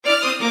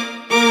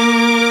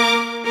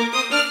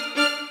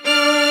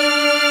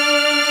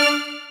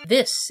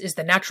This is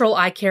the Natural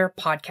Eye Care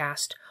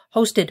Podcast,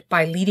 hosted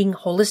by leading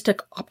holistic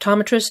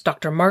optometrist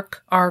Dr.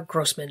 Mark R.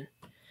 Grossman.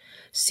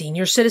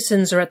 Senior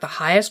citizens are at the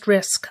highest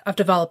risk of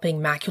developing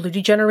macular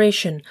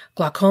degeneration,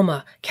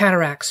 glaucoma,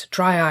 cataracts,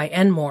 dry eye,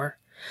 and more.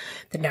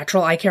 The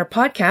Natural Eye Care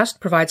Podcast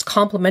provides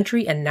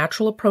complementary and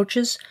natural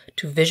approaches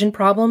to vision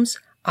problems,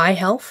 eye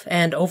health,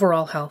 and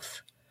overall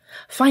health.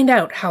 Find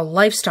out how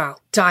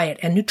lifestyle, diet,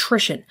 and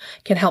nutrition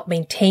can help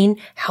maintain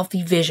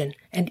healthy vision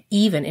and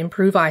even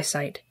improve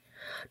eyesight.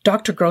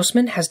 Dr.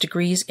 Grossman has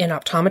degrees in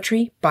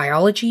optometry,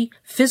 biology,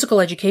 physical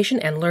education,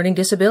 and learning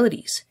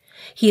disabilities.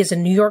 He is a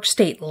New York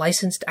State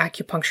licensed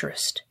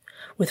acupuncturist.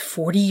 With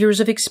 40 years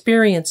of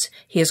experience,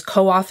 he has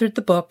co-authored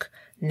the book,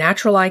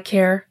 Natural Eye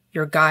Care,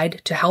 Your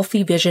Guide to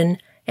Healthy Vision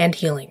and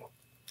Healing.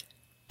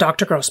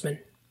 Dr. Grossman.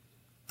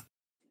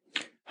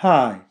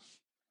 Hi,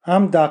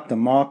 I'm Dr.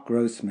 Mark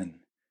Grossman,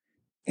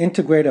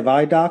 integrative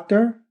eye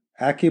doctor,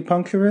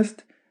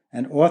 acupuncturist,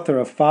 and author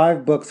of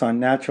 5 books on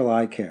natural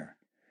eye care,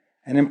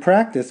 and in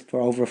practice for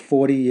over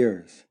 40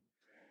 years.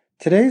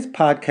 Today's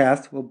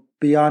podcast will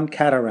be on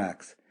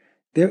cataracts.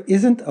 There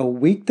isn't a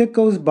week that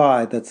goes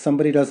by that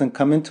somebody doesn't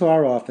come into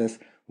our office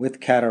with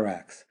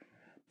cataracts.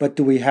 But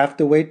do we have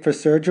to wait for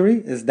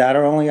surgery? Is that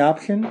our only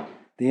option?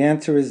 The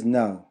answer is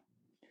no.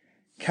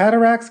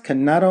 Cataracts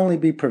can not only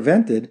be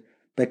prevented,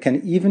 but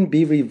can even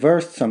be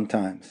reversed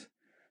sometimes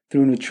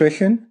through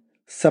nutrition,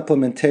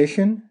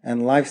 supplementation,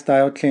 and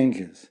lifestyle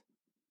changes.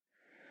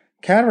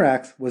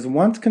 Cataracts was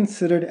once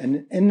considered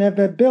an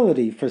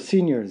inevitability for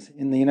seniors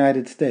in the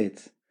United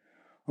States.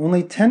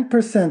 Only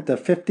 10%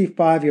 of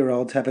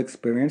 55-year-olds have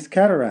experienced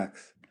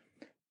cataracts.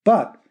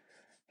 But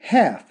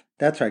half,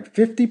 that's right,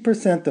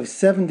 50% of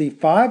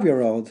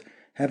 75-year-olds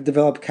have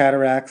developed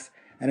cataracts,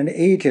 and at an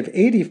age of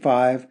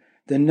 85,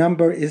 the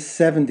number is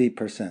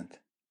 70%.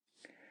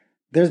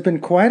 There's been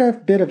quite a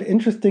bit of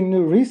interesting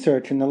new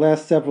research in the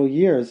last several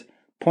years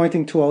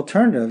pointing to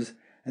alternatives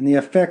and the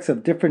effects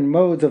of different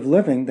modes of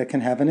living that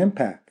can have an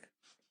impact.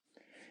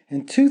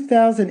 In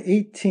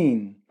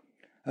 2018,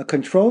 a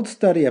controlled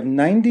study of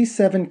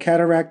 97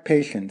 cataract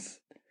patients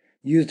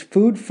used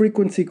food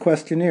frequency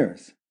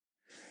questionnaires.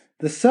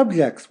 The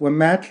subjects were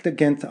matched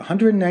against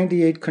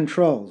 198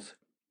 controls.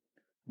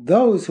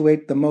 Those who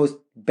ate the most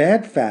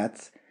bad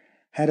fats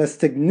had a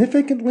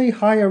significantly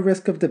higher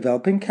risk of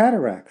developing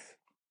cataracts.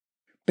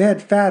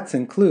 Bad fats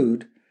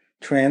include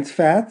trans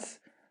fats,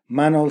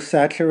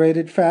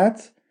 monosaturated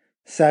fats,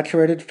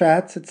 saturated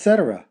fats,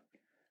 etc.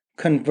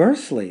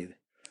 Conversely,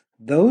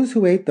 those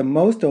who ate the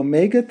most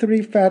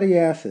omega-3 fatty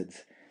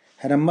acids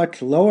had a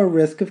much lower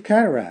risk of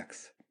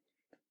cataracts.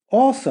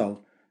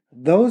 Also,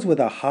 those with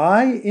a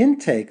high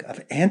intake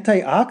of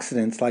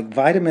antioxidants like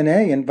vitamin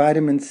A and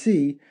vitamin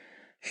C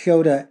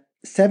showed a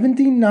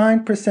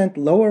 79%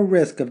 lower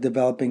risk of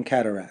developing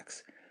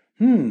cataracts.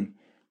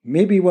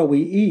 Maybe what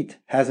we eat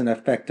has an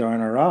effect on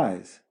our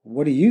eyes.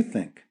 What do you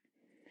think?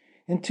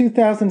 In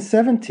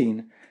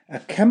 2017, a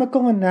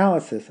chemical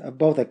analysis of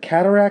both a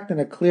cataract and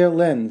a clear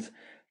lens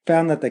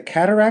found that the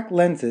cataract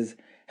lenses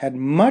had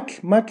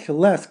much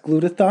less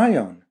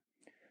glutathione.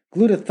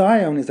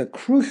 Glutathione is a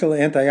crucial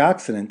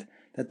antioxidant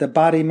that the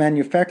body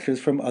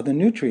manufactures from other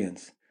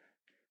nutrients.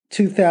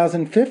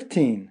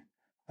 2015,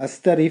 a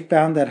study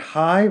found that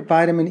high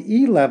vitamin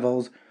E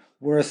levels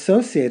were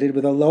associated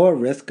with a lower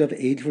risk of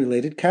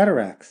age-related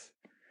cataracts.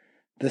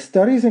 The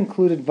studies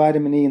included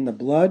vitamin E in the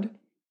blood,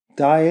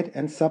 diet,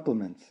 and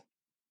supplements.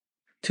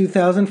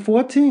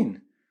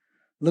 2014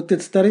 looked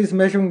at studies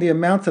measuring the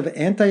amounts of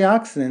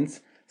antioxidants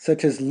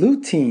such as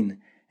lutein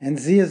and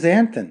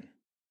zeaxanthin.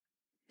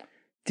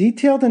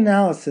 Detailed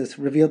analysis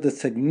revealed a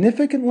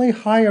significantly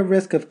higher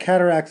risk of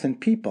cataracts in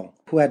people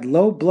who had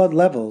low blood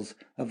levels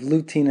of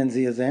lutein and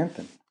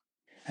zeaxanthin.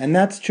 And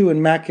that's true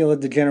in macular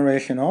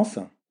degeneration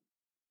also.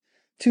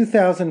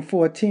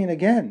 2014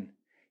 again,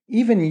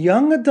 even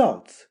young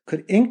adults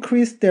could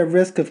increase their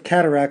risk of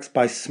cataracts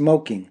by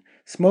smoking.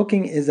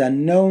 Smoking is a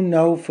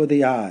no-no for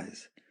the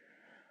eyes.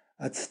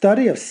 A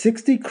study of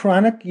 60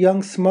 chronic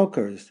young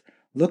smokers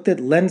looked at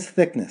lens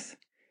thickness.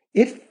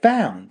 It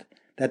found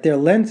that their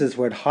lenses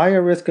were at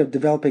higher risk of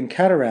developing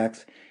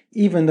cataracts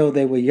even though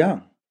they were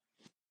young.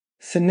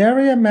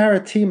 Cineraria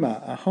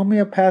maritima, a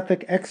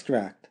homeopathic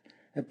extract,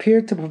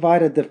 appeared to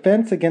provide a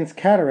defense against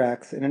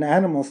cataracts in an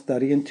animal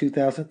study in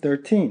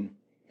 2013.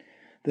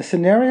 The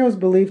Cineraria is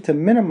believed to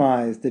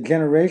minimize the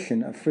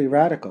generation of free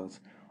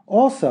radicals.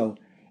 Also,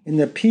 in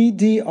the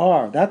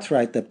PDR, that's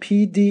right, the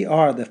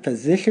PDR, the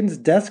Physician's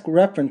Desk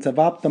Reference of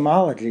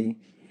Ophthalmology,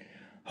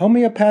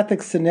 homeopathic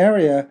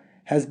Cineraria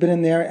has been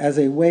in there as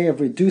a way of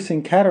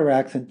reducing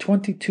cataracts in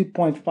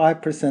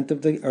 22.5%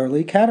 of the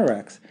early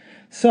cataracts.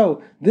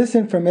 So this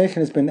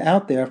information has been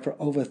out there for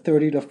over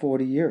 30 to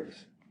 40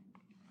 years.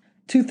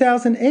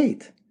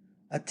 2008,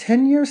 a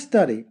 10-year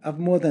study of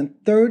more than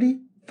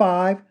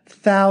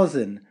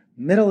 35,000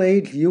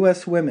 middle-aged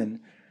U.S.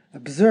 women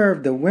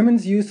observed the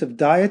women's use of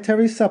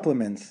dietary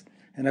supplements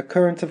and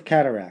occurrence of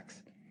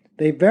cataracts.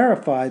 They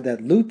verified that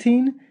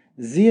lutein,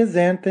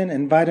 zeaxanthin,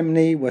 and vitamin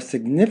E were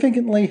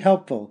significantly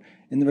helpful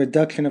in the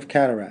reduction of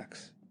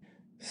cataracts.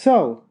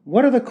 So,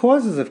 what are the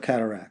causes of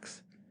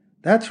cataracts?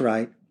 That's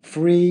right,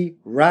 free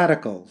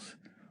radicals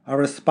are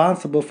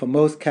responsible for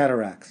most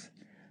cataracts.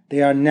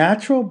 They are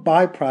natural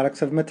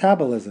byproducts of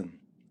metabolism.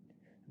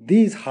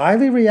 These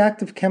highly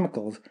reactive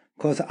chemicals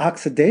cause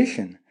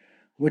oxidation,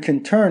 which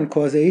in turn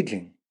cause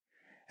aging.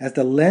 As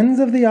the lens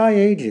of the eye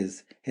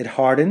ages, it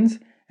hardens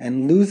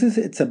and loses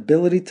its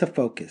ability to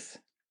focus.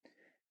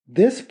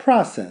 This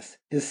process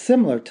is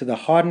similar to the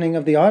hardening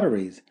of the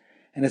arteries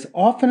and is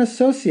often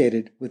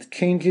associated with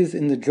changes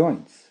in the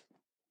joints.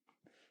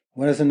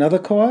 What is another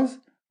cause?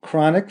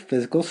 Chronic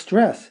physical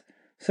stress,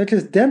 such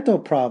as dental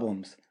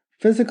problems,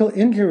 physical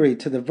injury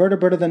to the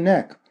vertebrae of the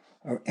neck,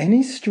 or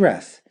any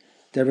stress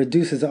that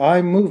reduces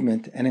eye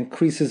movement and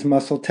increases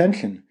muscle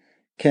tension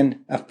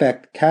can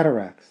affect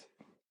cataracts.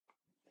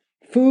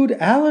 Food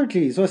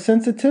allergies or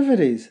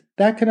sensitivities,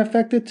 that can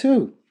affect it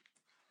too.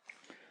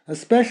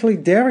 Especially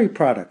dairy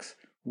products,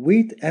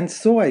 wheat and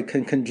soy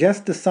can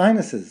congest the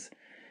sinuses,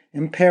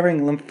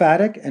 impairing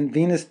lymphatic and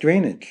venous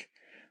drainage,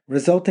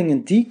 resulting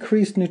in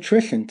decreased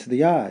nutrition to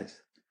the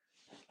eyes.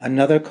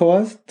 Another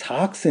cause,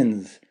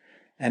 toxins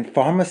and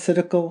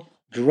pharmaceutical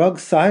drug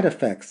side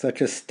effects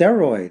such as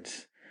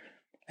steroids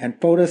and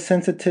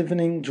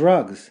photosensitiving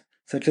drugs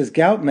such as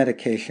gout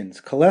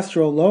medications,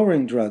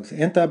 cholesterol-lowering drugs,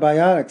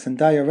 antibiotics, and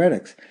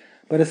diuretics.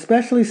 But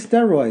especially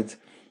steroids,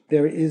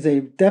 there is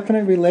a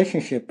definite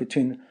relationship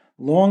between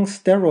long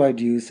steroid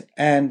use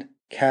and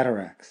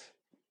cataracts.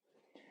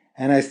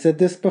 And I said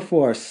this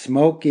before,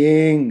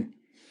 smoking.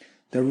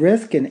 The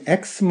risk in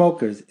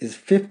ex-smokers is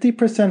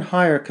 50%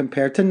 higher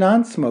compared to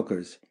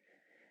non-smokers.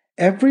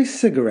 Every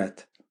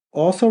cigarette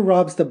also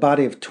robs the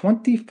body of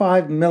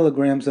 25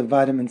 milligrams of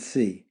vitamin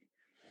C.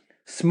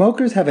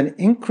 Smokers have an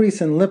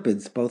increase in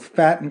lipids, both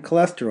fat and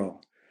cholesterol,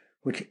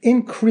 which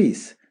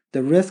increase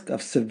the risk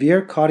of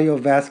severe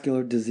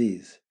cardiovascular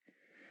disease.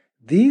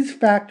 These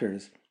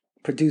factors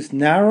produce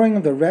narrowing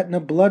of the retina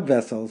blood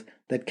vessels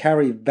that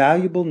carry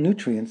valuable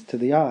nutrients to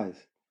the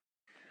eyes.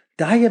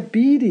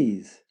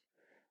 Diabetes.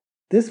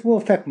 This will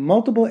affect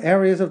multiple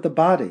areas of the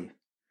body,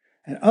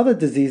 and other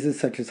diseases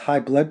such as high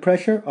blood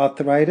pressure,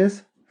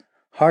 arthritis,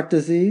 heart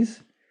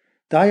disease.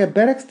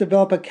 Diabetics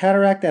develop a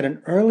cataract at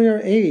an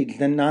earlier age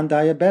than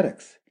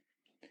non-diabetics.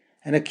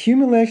 An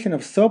accumulation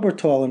of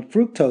sorbitol and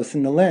fructose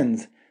in the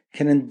lens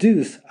can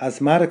induce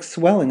osmotic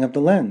swelling of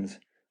the lens,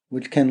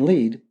 which can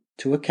lead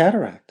to a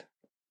cataract.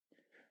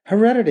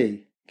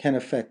 Heredity can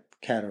affect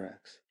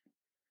cataracts.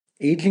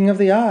 Aging of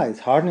the eyes,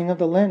 hardening of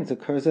the lens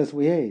occurs as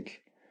we age.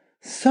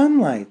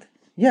 Sunlight.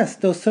 Yes,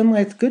 though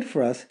sunlight's good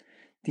for us,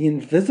 the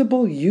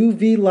invisible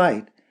UV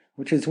light,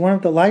 which is one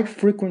of the light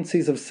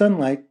frequencies of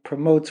sunlight,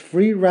 promotes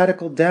free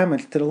radical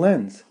damage to the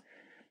lens.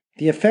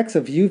 The effects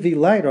of UV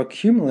light are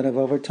cumulative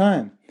over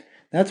time.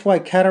 That's why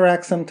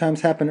cataracts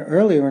sometimes happen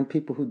earlier in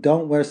people who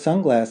don't wear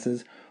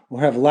sunglasses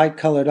or have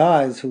light-colored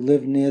eyes who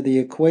live near the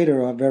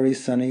equator or very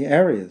sunny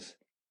areas.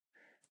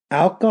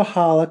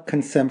 Alcoholic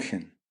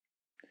consumption.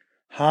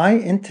 High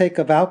intake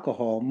of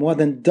alcohol more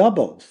than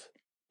doubles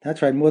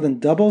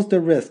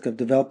the risk of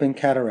developing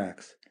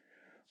cataracts.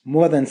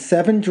 More than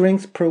 7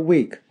 drinks per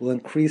week will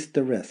increase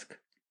the risk.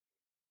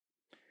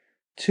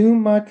 Too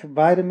much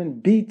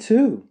vitamin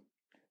B2.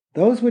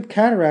 Those with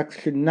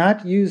cataracts should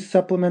not use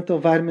supplemental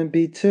vitamin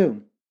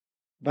B2.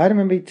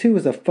 Vitamin B2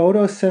 is a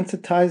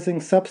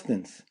photosensitizing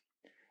substance.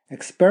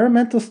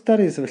 Experimental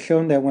studies have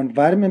shown that when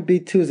vitamin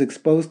B2 is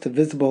exposed to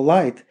visible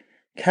light,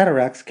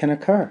 cataracts can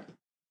occur.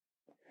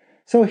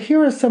 So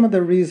here are some of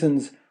the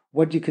reasons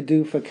what you could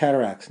do for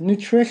cataracts.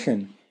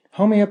 Nutrition,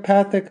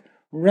 homeopathic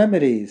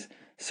remedies,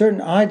 certain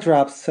eye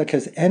drops such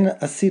as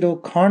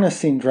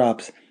N-acetylcarnosine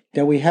drops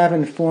that we have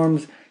in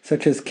forms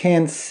such as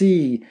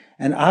Can-C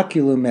and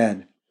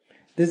Oculumed.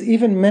 There's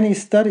even many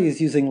studies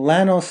using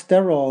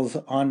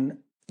lanosterols on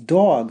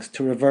dogs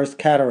to reverse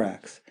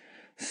cataracts.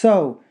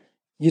 So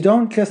you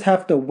don't just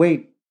have to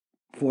wait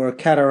for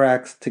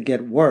cataracts to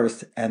get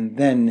worse and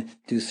then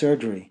do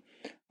surgery.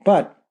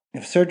 But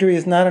if surgery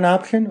is not an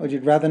option or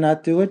you'd rather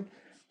not do it,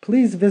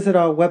 please visit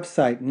our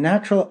website,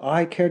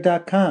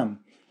 naturaleyecare.com.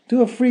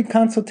 Do a free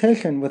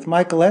consultation with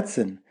Michael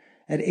Edson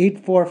at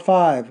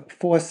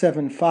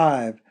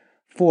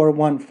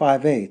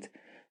 845-475-4158.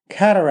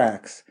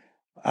 Cataracts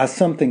are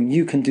something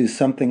you can do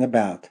something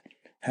about.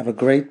 Have a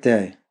great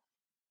day.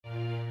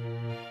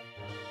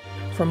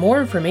 For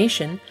more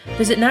information,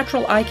 visit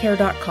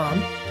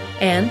naturaleyecare.com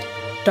and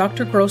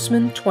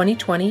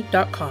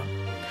drgrossman2020.com.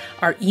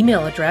 Our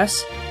email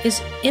address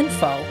is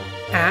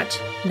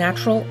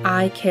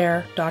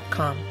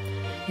info@naturaleyecare.com.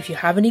 If you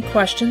have any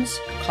questions,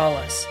 call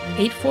us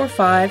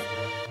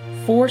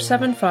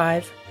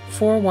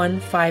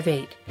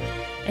 845-475-4158.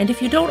 And if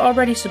you don't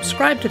already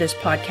subscribe to this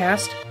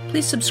podcast,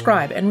 please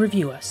subscribe and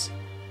review us.